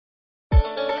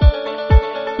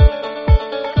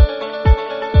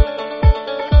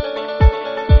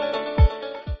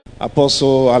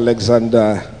Apostle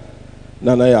Alexander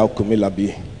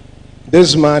Kumi-Larbi.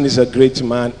 This man is a great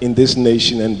man in this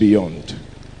nation and beyond.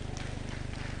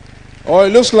 Oh, it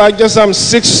looks like just some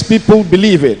 6 people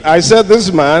believe it. I said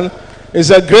this man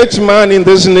is a great man in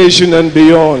this nation and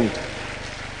beyond.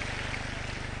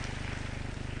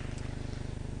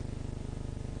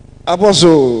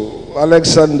 Apostle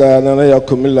Alexander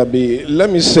Kumi-Larbi, let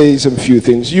me say some few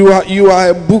things. You are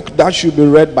a book that should be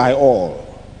read by all.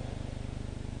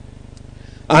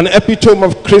 An epitome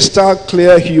of crystal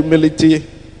clear humility,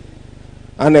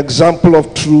 an example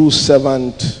of true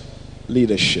servant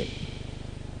leadership.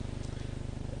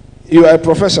 You are a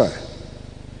professor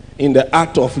in the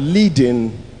art of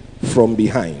leading from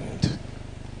behind.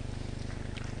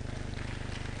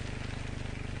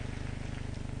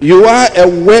 You are a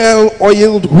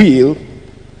well-oiled wheel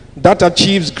that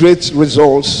achieves great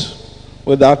results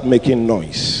without making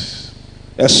noise.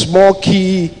 A small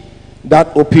key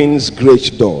that opens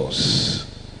great doors.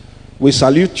 We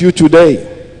salute you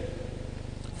today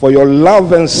for your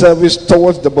love and service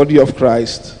towards the body of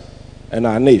Christ and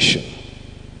our nation.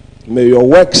 May your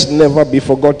works never be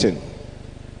forgotten,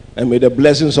 and may the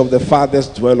blessings of the fathers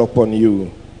dwell upon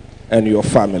you and your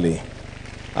family.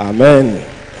 Amen.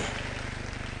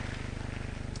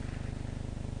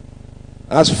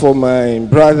 As for my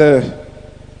brother,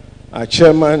 our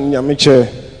chairman,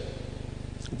 Nyamiche,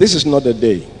 this is not a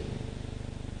day.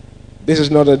 This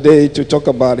is not a day to talk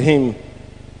about him,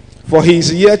 for he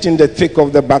is yet in the thick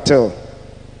of the battle,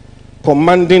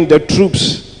 commanding the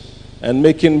troops and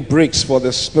making bricks for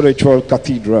the spiritual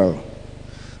cathedral.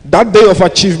 That day of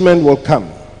achievement will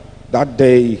come. That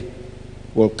day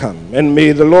will come. And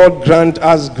may the Lord grant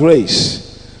us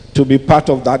grace to be part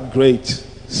of that great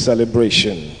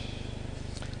celebration.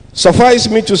 Suffice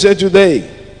me to say today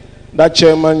that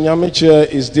Chairman Nyamiche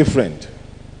is different.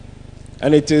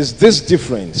 And it is this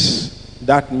difference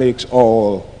that makes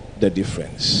all the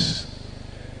difference.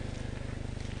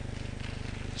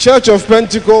 Church of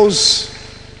Pentecost,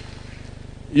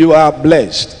 you are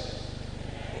blessed.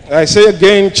 I say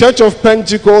again, Church of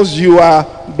Pentecost, you are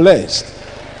blessed.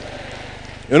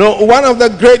 You know, one of the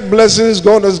great blessings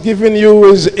God has given you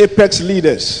is apex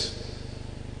leaders.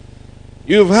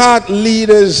 You've had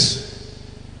leaders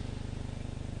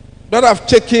that have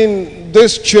taken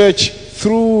this church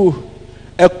through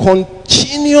a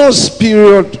continuous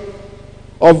period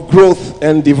of growth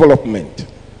and development.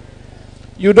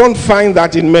 You don't find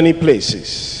that in many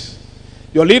places.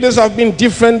 Your leaders have been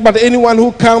different, but anyone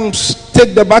who comes,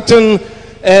 take the baton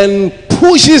and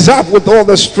pushes up with all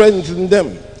the strength in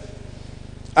them.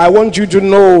 I want you to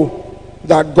know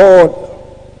that God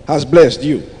has blessed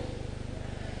you.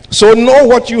 So know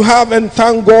what you have and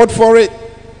thank God for it.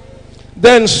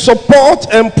 Then support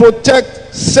and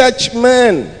protect such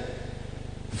men,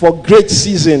 for great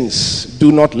seasons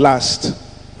do not last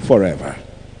forever.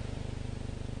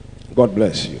 God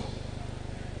bless you.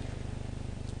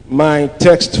 My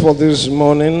text for this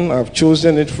morning, I've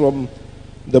chosen it from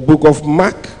the book of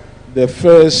Mark, the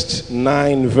first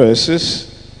 9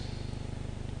 verses.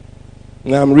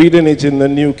 Now I'm reading it in the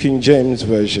New King James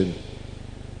Version.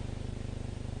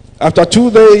 After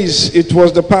 2 days, it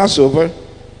was the Passover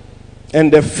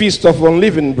and the feast of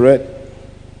unleavened bread.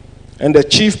 And the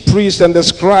chief priests and the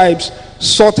scribes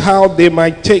sought how they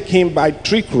might take him by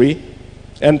trickery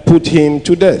and put him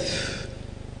to death.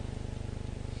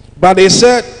 But they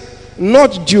said,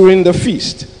 not during the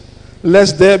feast,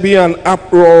 lest there be an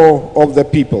uproar of the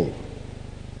people.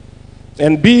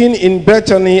 And being in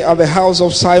Bethany at the house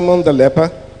of Simon the leper,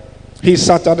 he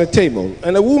sat at a table.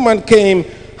 And a woman came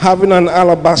having an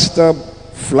alabaster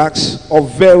flask of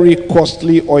very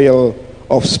costly oil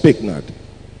of spikenard.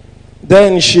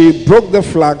 Then she broke the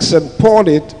flax and poured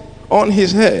it on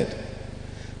his head.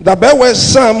 There were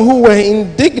some who were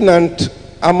indignant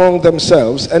among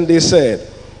themselves, and they said,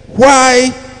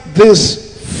 why was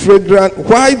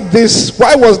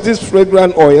this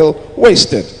fragrant oil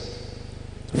wasted?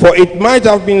 For it might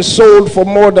have been sold for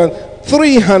more than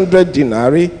 300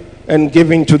 denarii and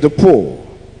given to the poor.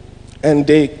 And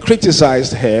they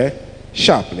criticized her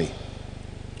sharply.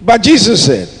 But Jesus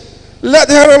said, let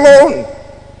her alone.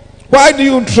 Why do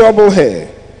you trouble her?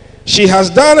 She has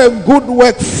done a good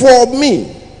work for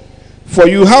me. For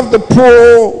you have the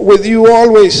poor with you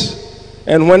always,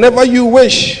 and whenever you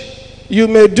wish, you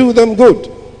may do them good.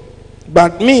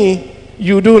 But me,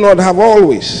 you do not have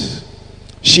always.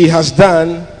 She has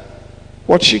done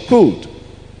what she could.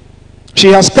 She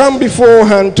has come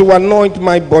beforehand to anoint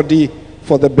my body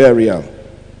for the burial.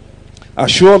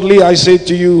 Assuredly, I say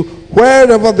to you,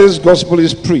 wherever this gospel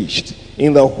is preached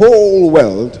in the whole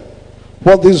world,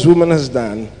 what this woman has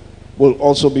done will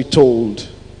also be told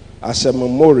as a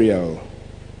memorial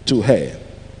to her.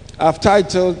 I've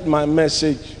titled my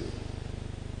message,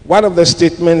 one of the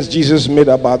statements Jesus made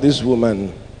about this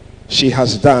woman: she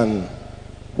has done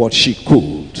what she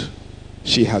could.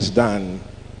 She has done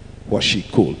what she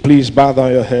could. Please bow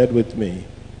down your head with me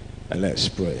and let's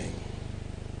pray.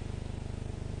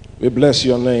 We bless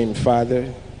your name,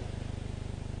 Father,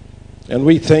 and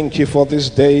we thank you for this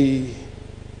day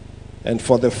and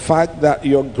for the fact that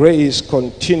your grace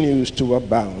continues to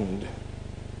abound.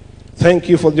 Thank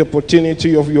you for the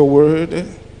opportunity of your word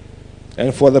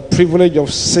and for the privilege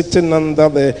of sitting under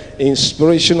the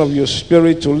inspiration of your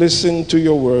Spirit to listen to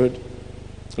your word.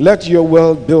 Let your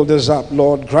word build us up,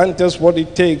 Lord. Grant us what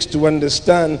it takes to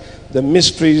understand the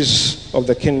mysteries of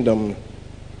the kingdom,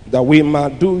 that we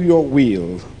might do your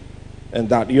will and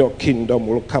that your kingdom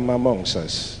will come amongst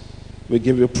us. We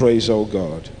give you praise, O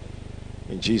God.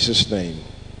 In Jesus' name,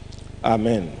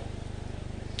 amen.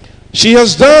 She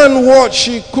has done what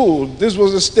she could. This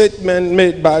was a statement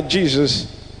made by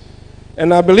Jesus.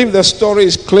 And I believe the story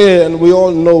is clear and we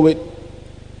all know it.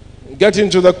 Getting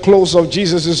to the close of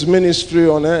Jesus' ministry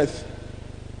on earth,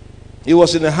 he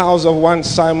was in the house of one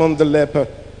Simon the leper,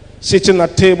 sitting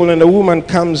at table, and a woman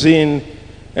comes in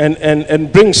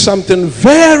and brings something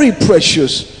very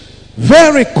precious,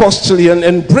 very costly,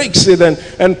 and breaks it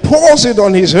and pours it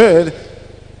on his head.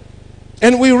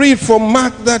 And we read from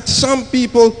Mark that some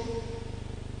people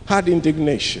had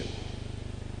indignation.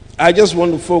 I just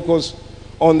want to focus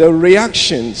on the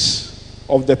reactions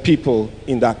of the people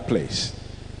in that place.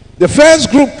 The first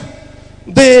group,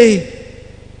 they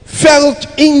felt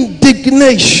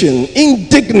indignation,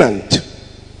 indignant.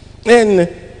 And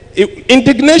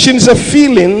indignation is a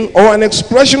feeling or an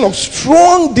expression of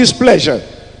strong displeasure,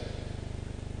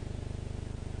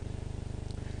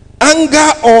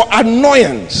 anger or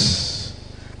annoyance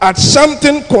at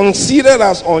something considered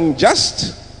as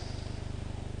unjust,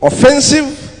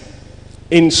 offensive,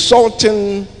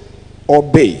 insulting, or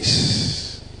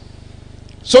base.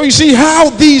 So you see how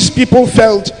these people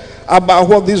felt about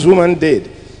what this woman did.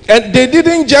 And they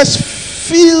didn't just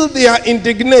feel their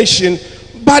indignation,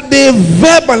 but they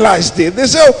verbalized it. They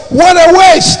said, what a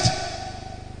waste.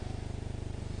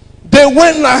 They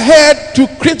went ahead to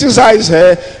criticize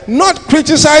her, not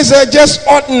criticize her just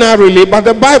ordinarily, but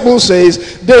the Bible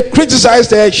says they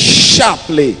criticized her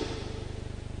sharply.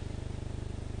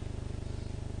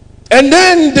 And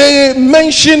then they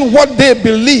mentioned what they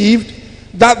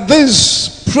believed that this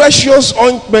precious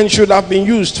ointment should have been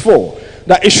used for,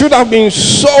 that it should have been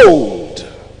sold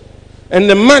and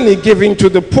the money given to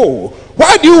the poor.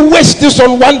 Why do you waste this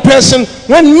on one person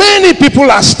when many people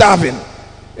are starving?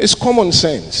 It's common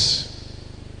sense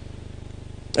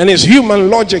and it's human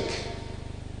logic,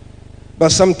 but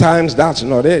sometimes that's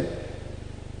not it.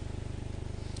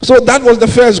 So that was the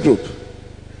first group.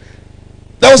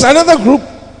 There was another group.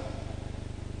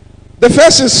 The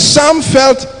first is some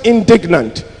felt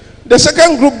indignant. The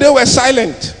second group, they were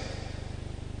silent.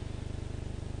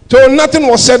 So nothing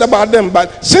was said about them.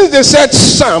 But since they said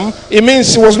some, it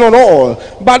means it was not all.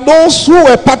 But those who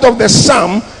were part of the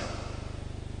some,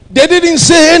 they didn't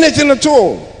say anything at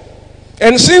all.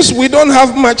 And since we don't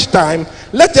have much time,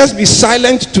 let us be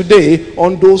silent today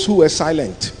on those who were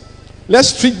silent.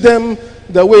 Let's treat them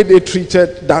the way they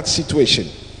treated that situation.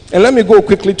 And let me go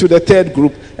quickly to the third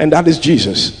group, and that is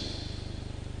Jesus.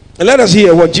 And let us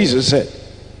hear what Jesus said.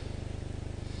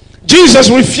 Jesus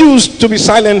refused to be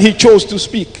silent. He chose to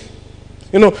speak.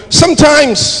 You know,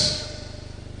 sometimes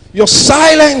your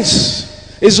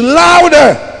silence is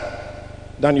louder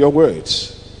than your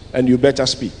words, and you better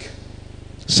speak.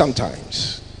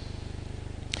 Sometimes.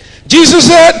 Jesus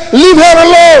said, leave her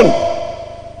alone.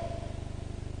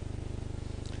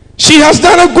 She has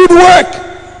done a good work.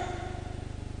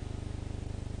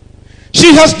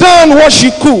 She has done what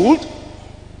she could.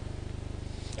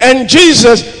 And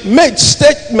Jesus made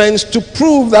statements to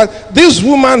prove that this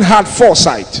woman had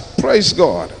foresight. Praise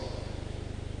God.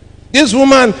 This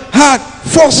woman had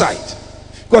foresight.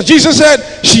 Because Jesus said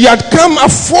she had come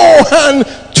aforehand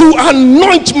to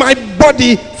anoint my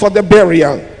body for the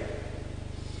burial.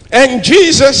 And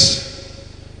Jesus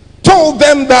told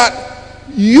them that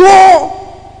your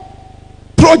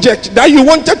project that you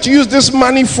wanted to use this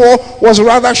money for was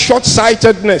rather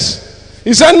short-sightedness.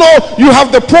 He said, no, you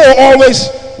have the poor always.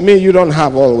 Me, you don't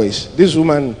have always. This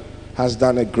woman has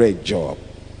done a great job.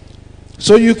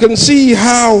 So you can see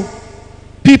how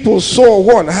people saw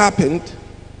what happened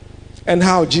and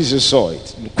how Jesus saw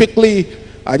it. Quickly,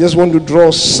 I just want to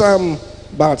draw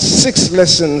about 6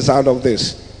 lessons out of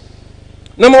this.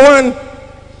 Number 1,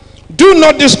 do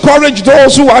not discourage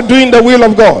those who are doing the will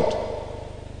of God.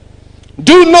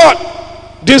 Do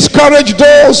not discourage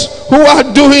those who are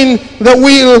doing the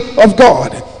will of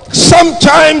God.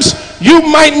 Sometimes you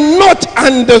might not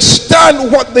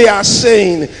understand what they are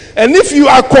saying. And if you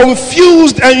are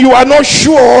confused and you are not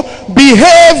sure,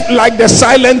 behave like the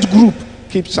silent group.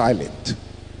 Keep silent.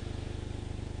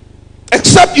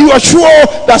 Except you are sure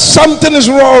that something is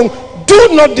wrong, do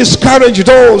not discourage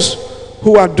those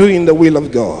who are doing the will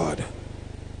of God.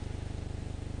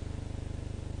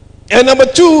 And number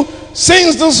two,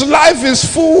 since this life is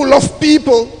full of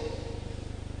people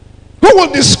who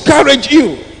will discourage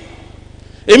you,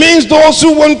 it means those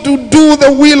who want to do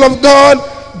the will of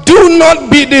God, do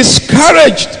not be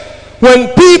discouraged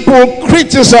when people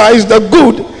criticize the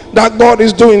good that God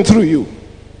is doing through you.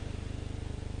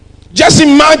 Just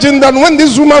imagine that when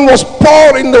this woman was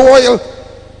pouring the oil,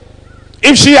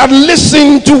 if she had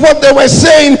listened to what they were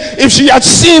saying, if she had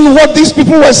seen what these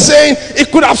people were saying,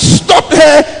 it could have stopped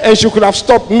her and she could have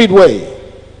stopped midway.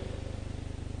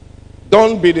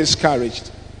 Don't be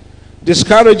discouraged.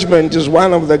 Discouragement is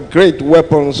one of the great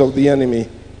weapons of the enemy.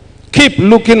 Keep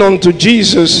looking unto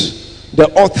Jesus,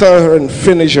 the author and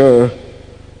finisher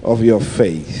of your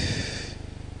faith.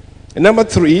 And number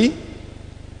three,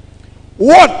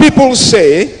 what people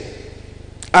say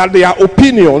are their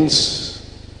opinions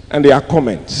and their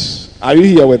comments. Are you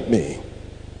here with me?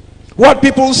 What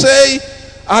people say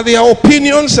are their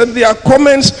opinions and their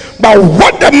comments, but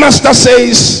what the master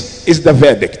says is the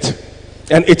verdict.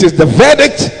 And it is the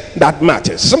verdict that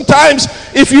matters. Sometimes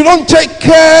if you don't take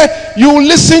care, you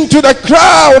listen to the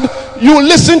crowd, you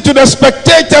listen to the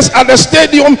spectators at the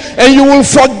stadium, and you will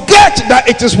forget that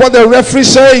it is what the referee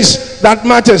says that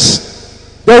matters.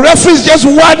 The referee is just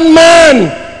one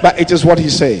man, but it is what he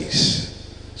says.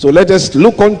 So let us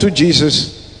look unto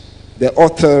Jesus, the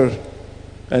author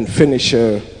and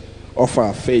finisher of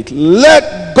our faith.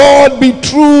 Let God be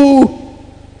true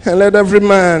and let every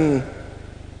man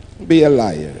be a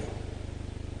liar.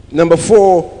 Number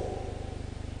four,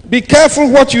 be careful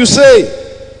what you say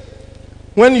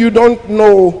when you don't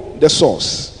know the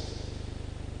source.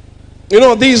 You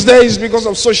know, these days, because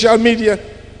of social media,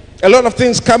 a lot of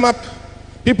things come up.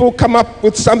 People come up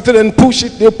with something and push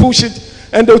it, they push it,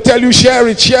 and they'll tell you, share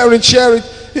it, share it, share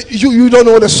it. You don't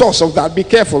know the source of that. Be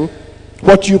careful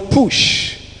what you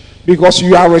push, because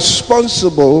you are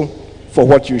responsible for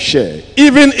what you share,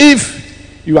 even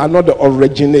if you are not the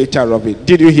originator of it.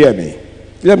 Did you hear me?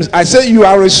 I say you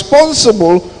are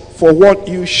responsible for what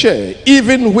you share,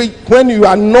 even when you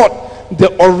are not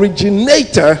the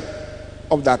originator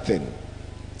of that thing.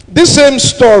 This same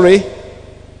story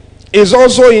is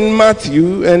also in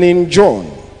Matthew and in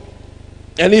John.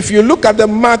 And if you look at the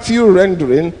Matthew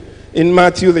rendering in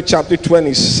Matthew the chapter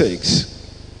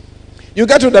 26, you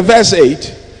get to the verse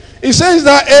 8. It says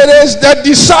that it is the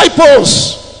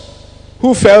disciples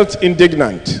who felt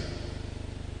indignant.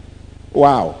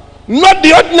 Wow. Not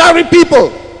the ordinary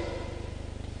people.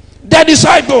 The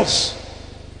disciples.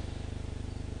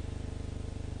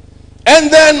 And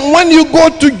then when you go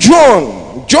to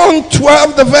John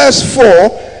 12 the verse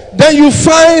 4, then you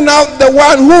find out the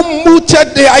one who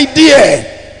mooted the idea.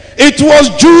 It was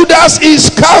Judas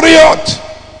Iscariot.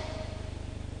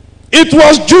 It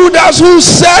was Judas who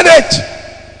said it,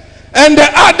 and the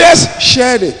others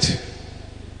shared it.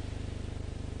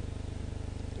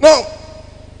 Now,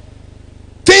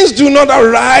 things do not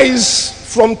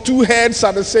arise from two heads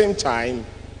at the same time.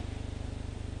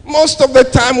 Most of the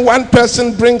time, one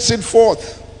person brings it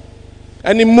forth,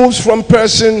 and it moves from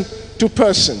person to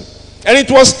person. And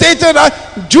it was stated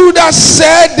that Judas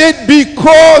said it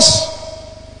because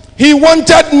he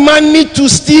wanted money to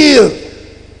steal.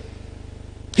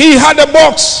 He had a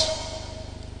box.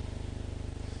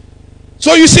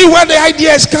 So you see where the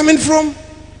idea is coming from?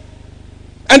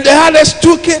 And the others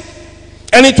took it.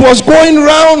 And it was going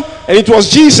round. And it was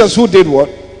Jesus who did what?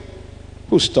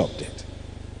 Who stopped it.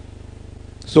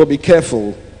 So be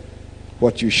careful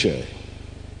what you share.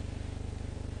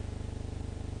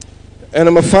 And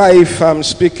number 5, I'm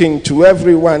speaking to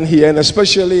everyone here, and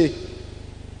especially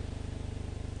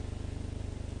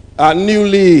our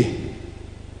newly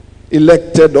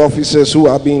elected officers who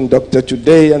are being inducted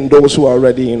today and those who are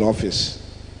already in office.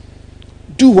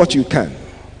 Do what you can.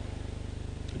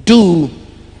 Do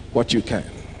what you can.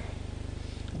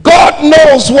 God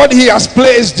knows what he has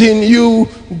placed in you.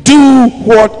 Do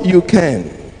what you can.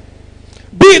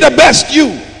 Be the best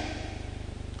you.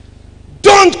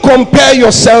 Don't compare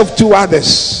yourself to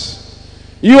others.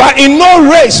 You are in no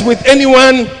race with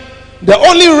anyone. The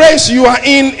only race you are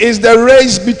in is the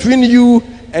race between you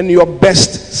and your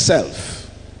best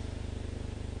self.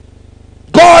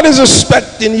 God is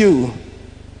expecting you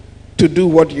to do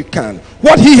what you can.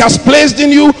 What he has placed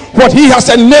in you, what he has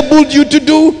enabled you to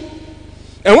do.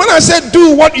 And when I say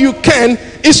do what you can,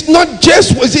 it's not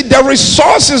just the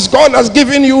resources God has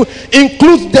given you,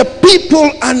 includes the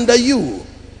people under you.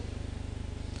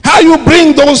 How you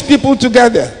bring those people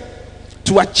together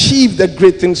to achieve the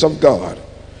great things of God.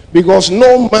 Because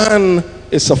no man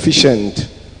is sufficient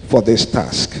for this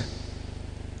task.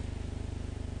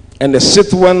 And the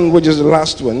sixth one, which is the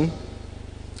last one,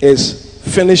 is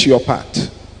finish your part.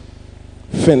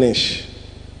 Finish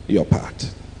your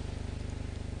part.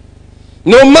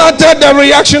 No matter the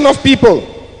reaction of people,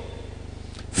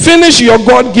 finish your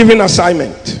God-given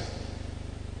assignment.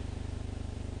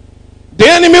 The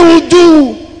enemy will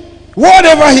do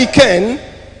whatever he can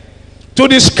to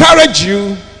discourage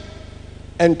you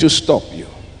and to stop you.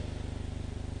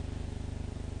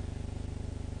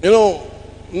 You know,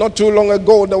 not too long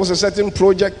ago, there was a certain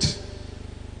project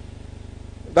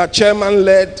that chairman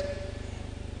led.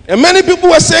 And many people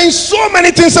were saying so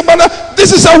many things about that.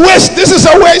 This is a waste. This is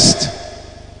a waste.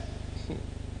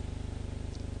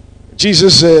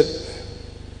 Jesus said,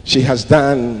 she has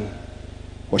done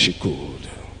what she could.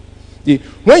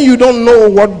 When you don't know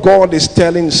what God is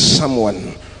telling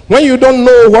someone, when you don't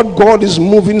know what God is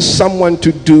moving someone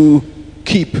to do,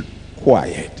 keep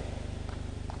quiet.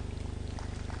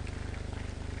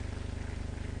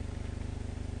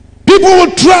 People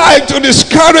will try to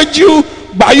discourage you,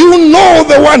 but you know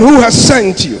the one who has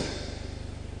sent you.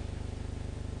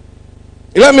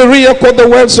 Let me re-echo the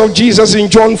words of Jesus in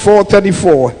John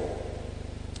 4:34.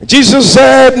 Jesus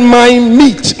said, my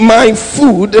meat, my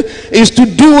food is to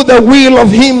do the will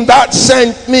of him that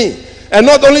sent me. And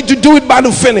not only to do it, but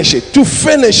to finish it. To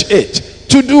finish it.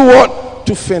 To do what?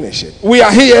 To finish it. We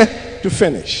are here to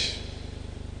finish.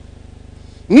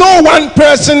 No one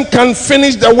person can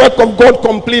finish the work of God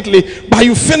completely, but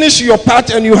you finish your part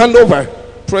and you hand over.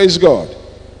 Praise God.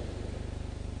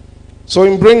 So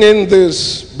in bringing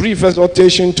this brief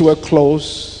exhortation to a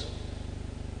close,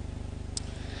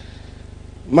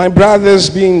 my brothers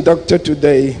being inducted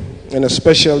today, and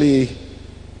especially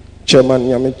Chairman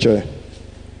Nyamiche,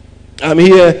 I'm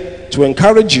here to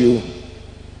encourage you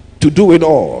to do it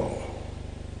all.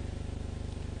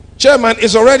 Chairman,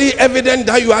 it's already evident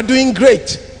that you are doing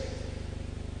great.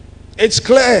 It's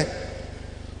clear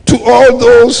to all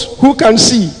those who can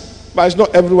see, but it's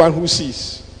not everyone who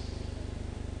sees.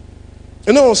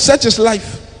 You know, such is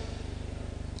life.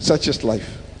 Such is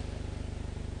life.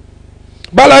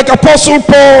 But like Apostle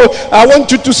Paul, I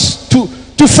want you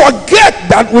to forget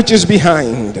that which is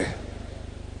behind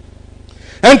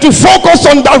and to focus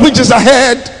on that which is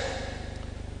ahead.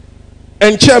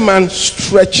 And chairman,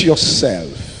 stretch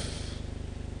yourself,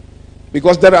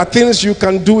 because there are things you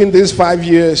can do in these 5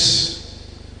 years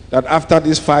that after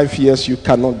these 5 years you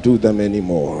cannot do them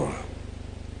anymore.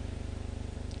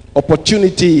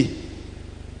 Opportunity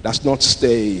does not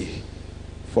stay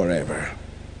forever.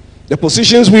 The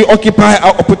positions we occupy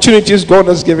are opportunities God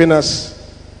has given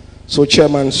us. So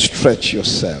chairman, stretch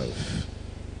yourself.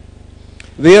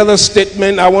 The other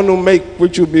statement I want to make,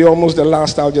 which will be almost the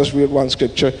last, I'll just read one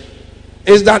scripture,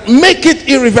 is that make it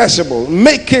irreversible.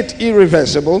 Make it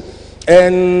irreversible.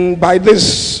 And by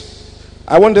this,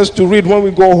 I want us to read when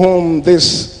we go home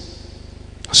this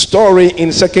story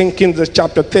in 2 Kings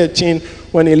chapter 13,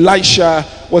 when Elisha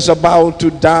was about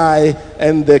to die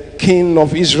and the king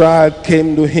of Israel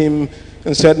came to him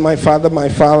and said, my father,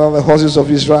 the horses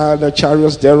of Israel, the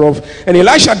chariots thereof. And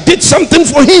Elisha did something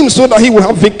for him so that he would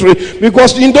have victory,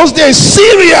 because in those days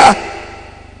Syria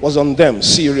was on them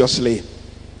seriously.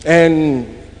 And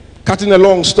cutting a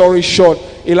long story short,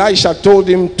 Elisha told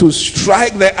him to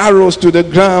strike the arrows to the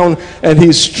ground, and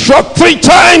he struck 3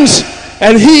 times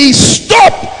and he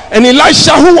stopped. And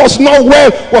Elisha, who was not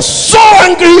well, was so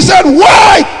angry. He said,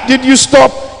 why did you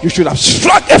stop? You should have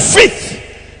struck a 5th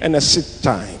and a 6th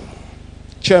time.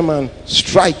 Chairman,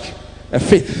 strike a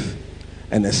 5th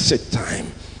and a 6th time.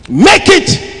 Make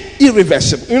it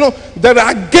irreversible. You know, there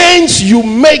are gains you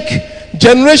make,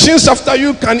 generations after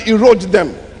you can erode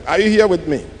them. Are you here with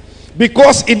me?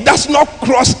 Because it does not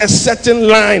cross a certain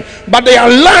line, but there are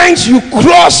lines you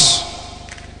cross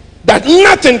that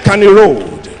nothing can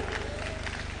erode.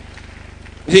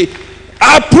 See,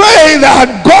 I pray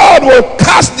that God will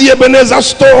cast the Ebenezer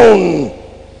stone,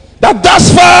 that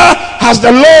thus far has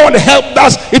the Lord helped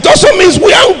us. It also means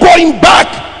we aren't going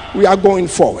back, we are going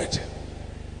forward.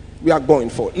 We are going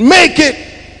forward. Make it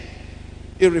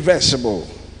irreversible.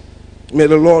 May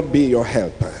the Lord be your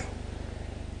helper.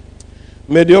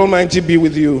 May the Almighty be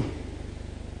with you.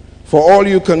 For all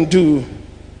you can do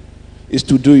is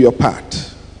to do your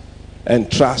part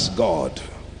and trust God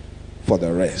for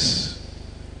the rest.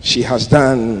 She has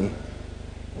done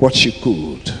what you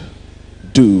could,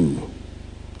 do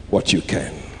what you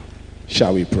can.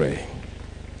 Shall we pray?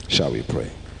 Shall we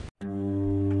pray?